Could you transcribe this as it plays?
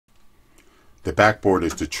The backboard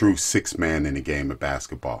is the true sixth man in the game of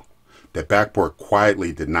basketball. The backboard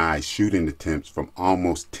quietly denies shooting attempts from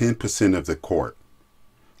almost 10% of the court.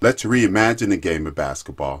 Let's reimagine the game of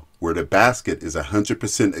basketball where the basket is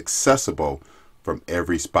 100% accessible from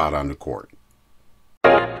every spot on the court.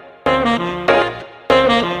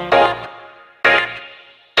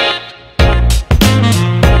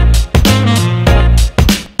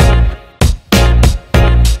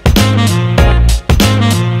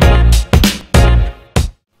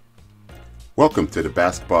 Welcome to the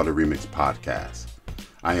Basketball the Remix podcast.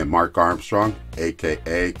 I am Mark Armstrong,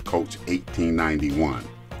 aka Coach 1891.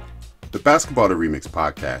 The Basketball the Remix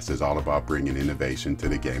podcast is all about bringing innovation to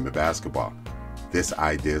the game of basketball. This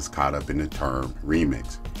idea is caught up in the term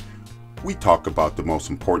remix. We talk about the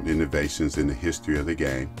most important innovations in the history of the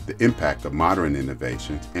game, the impact of modern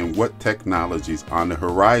innovations, and what technologies on the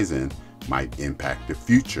horizon might impact the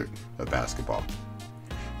future of basketball.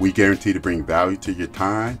 We guarantee to bring value to your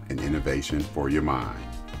time and innovation for your mind.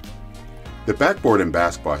 The backboard in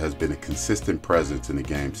basketball has been a consistent presence in the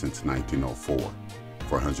game since 1904.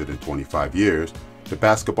 For 125 years, the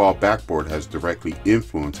basketball backboard has directly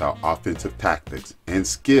influenced how offensive tactics and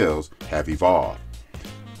skills have evolved.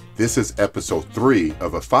 This is episode 3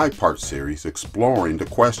 of a 5-part series exploring the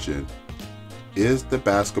question, is the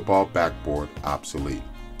basketball backboard obsolete?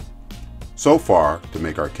 So far, to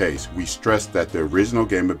make our case, we stressed that the original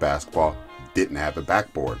game of basketball didn't have a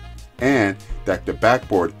backboard, and that the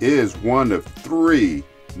backboard is one of 3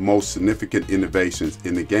 most significant innovations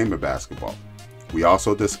in the game of basketball. We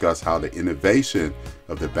also discussed how the innovation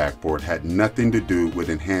of the backboard had nothing to do with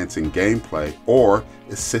enhancing gameplay or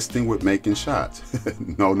assisting with making shots.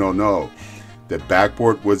 No. The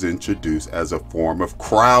backboard was introduced as a form of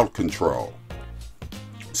crowd control.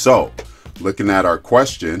 So, looking at our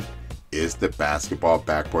question, is the basketball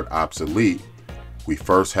backboard obsolete? We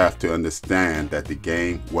first have to understand that the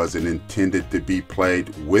game wasn't intended to be played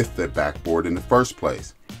with the backboard in the first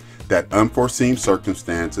place. That unforeseen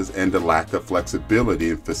circumstances and the lack of flexibility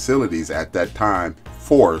in facilities at that time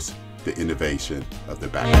forced the innovation of the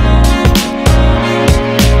backboard.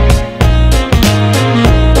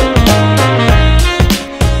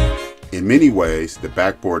 In many ways, the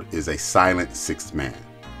backboard is a silent sixth man,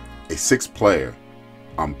 a sixth player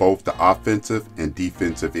on both the offensive and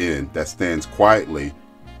defensive end that stands quietly,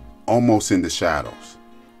 almost in the shadows.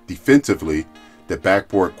 Defensively, the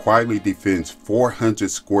backboard quietly defends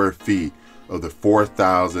 400 square feet of the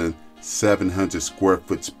 4,700 square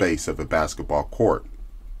foot space of a basketball court.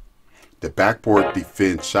 The backboard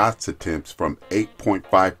defends shots attempts from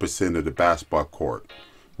 8.5% of the basketball court.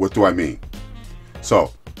 What do I mean?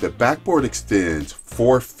 So, the backboard extends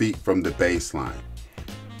 4 feet from the baseline.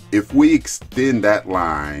 If we extend that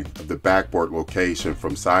line of the backboard location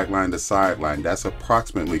from sideline to sideline, that's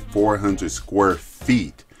approximately 400 square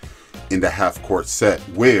feet in the half-court set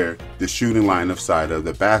where the shooting line of sight of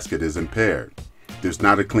the basket is impaired. There's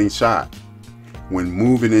not a clean shot. When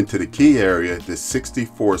moving into the key area, the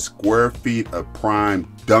 64 square feet of prime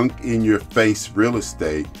dunk-in-your-face real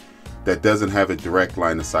estate that doesn't have a direct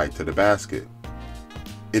line of sight to the basket.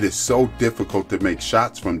 It is so difficult to make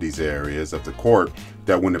shots from these areas of the court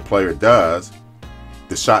that when the player does,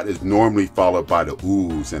 the shot is normally followed by the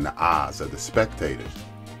oohs and the ahs of the spectators.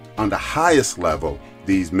 On the highest level,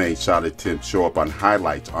 these made shot attempts show up on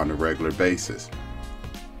highlights on a regular basis.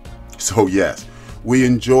 So yes, we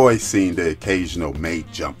enjoy seeing the occasional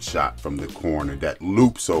made jump shot from the corner that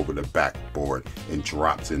loops over the backboard and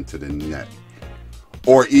drops into the net.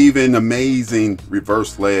 Or even amazing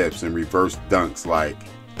reverse layups and reverse dunks like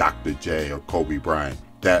Dr. J or Kobe Bryant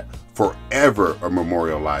that forever are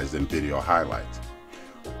memorialized in video highlights.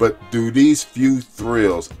 But do these few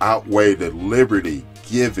thrills outweigh the liberty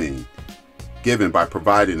given by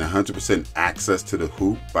providing 100% access to the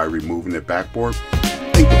hoop by removing the backboard?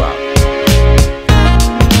 Think about it.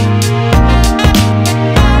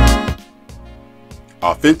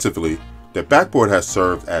 Offensively, the backboard has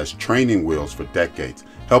served as training wheels for decades,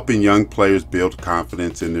 helping young players build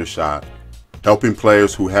confidence in their shot, helping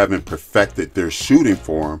players who haven't perfected their shooting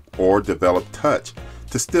form or developed touch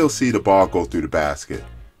to still see the ball go through the basket.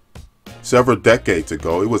 Several decades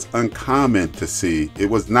ago, it was not uncommon to see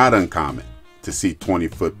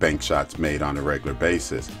 20-foot bank shots made on a regular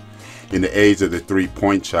basis. In the age of the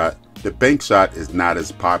three-point shot, the bank shot is not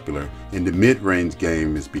as popular, and the mid-range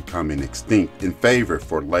game is becoming extinct in favor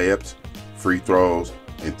for layups, free throws,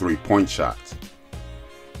 and three-point shots.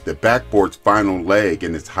 The backboard's final leg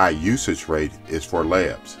in its high usage rate is for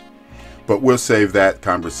layups. But we'll save that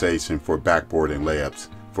conversation for backboard and layups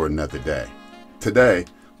for another day. Today,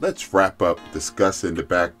 let's wrap up discussing the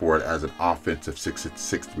backboard as an offensive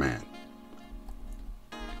sixth man.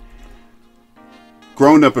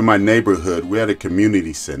 Growing up in my neighborhood, we had a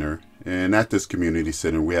community center, and at this community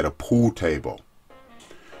center, we had a pool table.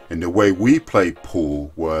 And the way we played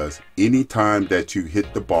pool was anytime that you hit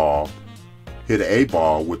a ball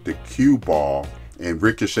with the cue ball and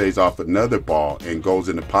ricochets off another ball and goes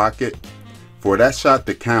in the pocket, for that shot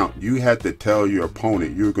to count, you had to tell your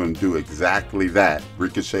opponent you were going to do exactly that,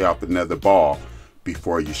 ricochet off another ball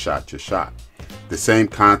before you shot your shot. The same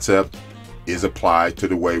concept is applied to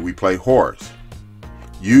the way we play horse.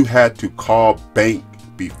 You had to call bank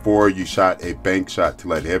before you shot a bank shot to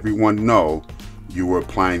let everyone know you were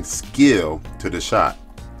applying skill to the shot.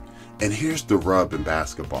 And here's the rub in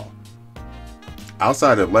basketball.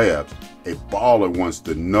 Outside of layups, a baller wants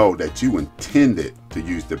to know that you intended to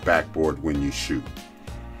use the backboard when you shoot.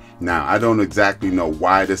 Now, I don't exactly know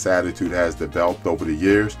why this attitude has developed over the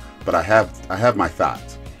years, but I have my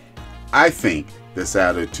thoughts. I think this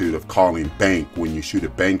attitude of calling bank when you shoot a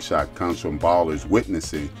bank shot comes from ballers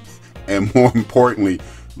witnessing, and more importantly,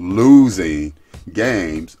 losing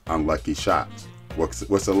games on lucky shots.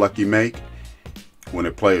 What's a lucky make? When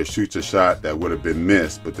a player shoots a shot that would have been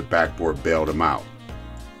missed, but the backboard bailed him out.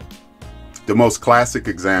 The most classic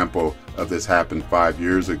example of this happened 5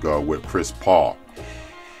 years ago with Chris Paul,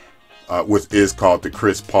 which is called the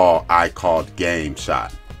Chris Paul I called game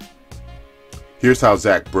shot. Here's how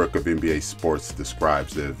Zach Brook of NBA Sports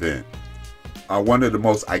describes the event. One of the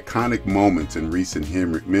most iconic moments in recent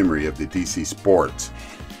memory of the DC sports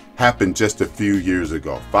happened just a few years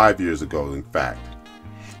ago, 5 years ago in fact.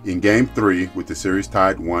 In Game 3, with the series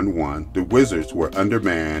tied 1-1, the Wizards were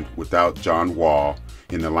undermanned without John Wall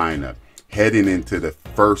in the lineup, heading into the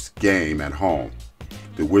first game at home.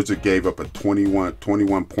 The Wizards gave up a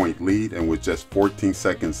 21-point lead, and with just 14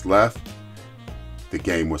 seconds left, the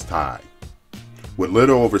game was tied. With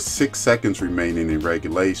little over 6 seconds remaining in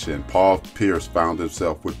regulation, Paul Pierce found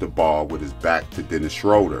himself with the ball with his back to Dennis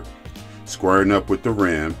Schroeder, squaring up with the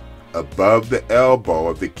rim, above the elbow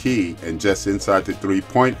of the key and just inside the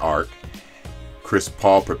three-point arc. Chris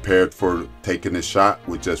Paul prepared for taking the shot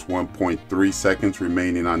with just 1.3 seconds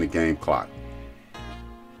remaining on the game clock.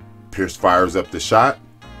 Pierce fires up the shot,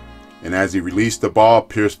 and as he released the ball,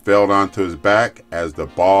 Pierce fell onto his back as the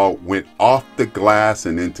ball went off the glass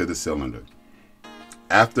and into the cylinder.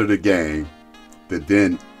 After the game, the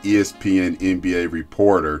then ESPN NBA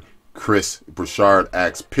reporter Chris Bouchard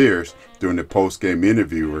asked Pierce during the post-game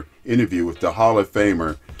interview with the Hall of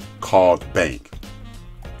Famer called bank.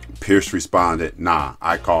 Pierce responded, "Nah,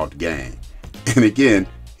 I called game." And again,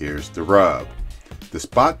 here's the rub. The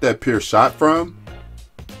spot that Pierce shot from,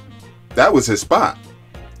 that was his spot.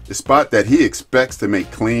 The spot that he expects to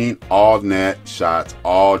make clean, all net shots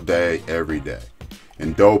all day, every day.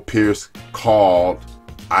 And though Pierce called,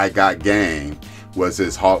 "I got game," was a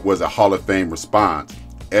Hall of Fame response,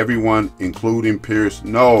 everyone, including Pierce,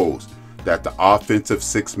 knows that the offensive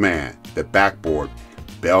sixth man, the backboard,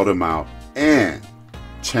 bailed him out and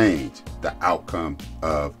changed the outcome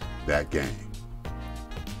of that game.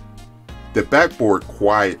 The backboard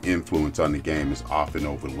quiet influence on the game is often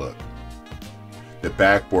overlooked. The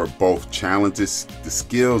backboard both challenges the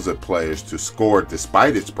skills of players to score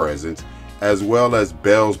despite its presence, as well as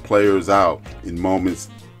bails players out in moments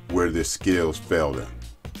where their skills fail them.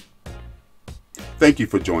 Thank you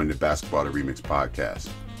for joining the Basketball the Remix podcast,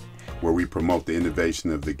 where we promote the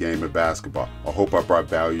innovation of the game of basketball. I hope I brought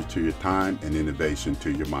value to your time and innovation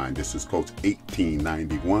to your mind. This is Coach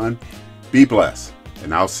 1891. Be blessed,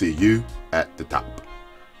 and I'll see you at the top.